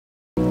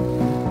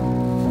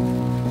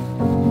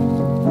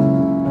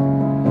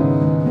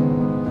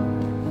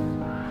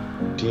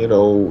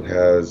TNO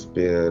has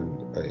been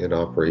in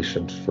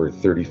operation for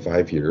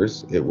 35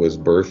 years. It was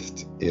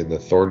birthed in the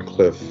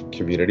Thorncliffe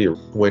community.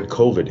 When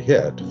COVID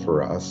hit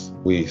for us,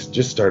 we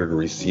just started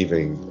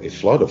receiving a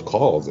flood of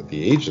calls at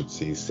the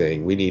agency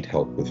saying we need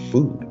help with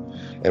food.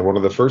 And one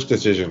of the first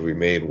decisions we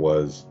made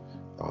was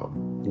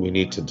we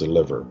need to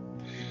deliver.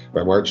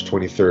 By March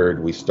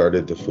 23rd, we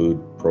started the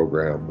food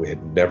program. We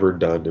had never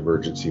done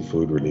emergency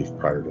food relief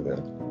prior to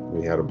that.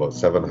 We had about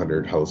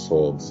 700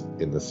 households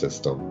in the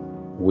system.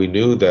 We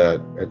knew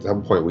that at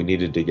some point we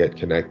needed to get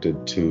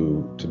connected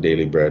to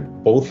Daily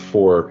Bread, both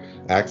for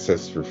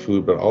access for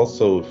food, but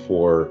also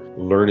for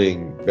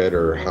learning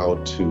better how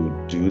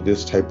to do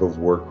this type of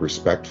work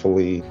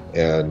respectfully,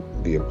 and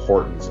the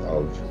importance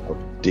of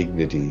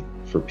dignity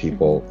for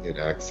people in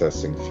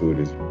accessing food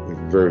is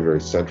very,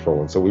 very central.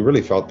 And so we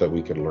really felt that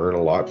we could learn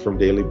a lot from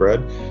Daily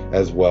Bread,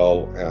 as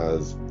well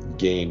as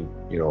gain,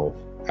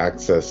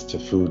 access to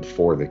food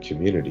for the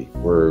community.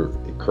 We're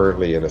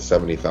currently in a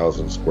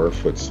 70,000 square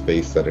foot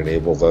space that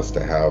enables us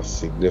to have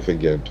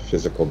significant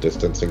physical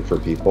distancing for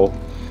people.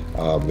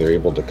 They're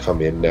able to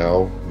come in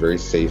now very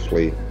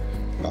safely,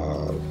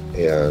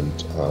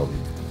 and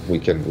we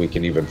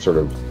can even sort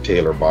of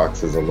tailor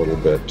boxes a little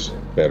bit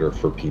better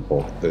for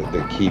people.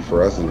 The key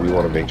for us is we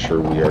want to make sure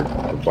we are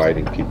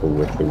providing people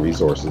with the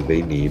resources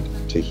they need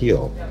to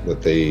heal,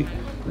 that they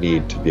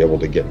need to be able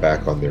to get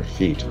back on their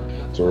feet.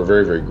 So we're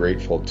very, very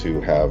grateful to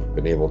have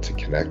been able to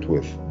connect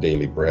with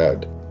Daily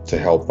Bread to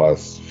help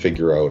us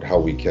figure out how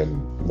we can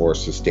more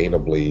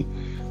sustainably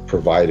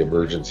provide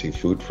emergency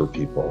food for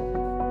people.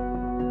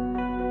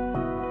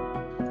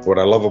 What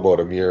I love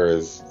about Amir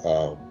is,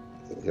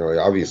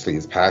 obviously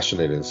he's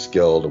passionate and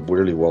skilled,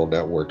 really well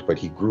networked, but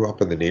he grew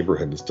up in the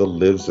neighborhood and still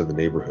lives in the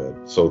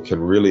neighborhood. So can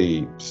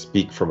really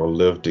speak from a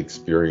lived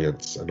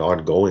experience, an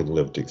ongoing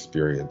lived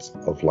experience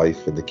of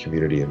life in the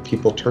community, and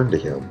people turn to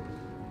him.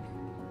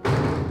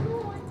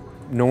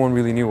 No one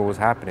really knew what was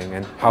happening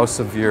and how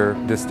severe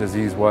this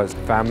disease was.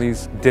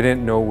 Families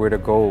didn't know where to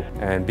go,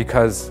 and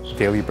because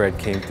Daily Bread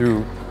came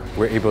through,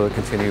 we're able to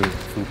continue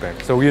food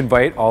bank. So we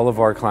invite all of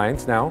our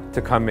clients now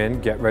to come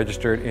in, get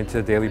registered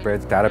into Daily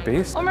Bread's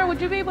database. Omar,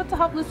 would you be able to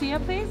help Lucia,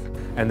 please?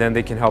 And then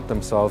they can help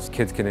themselves.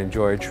 Kids can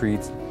enjoy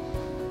treats.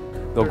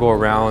 They'll go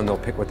around, they'll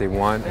pick what they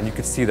want, and you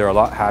can see they're a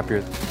lot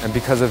happier. And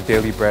because of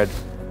Daily Bread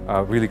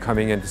really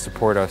coming in to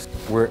support us,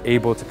 we're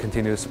able to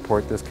continue to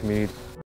support this community.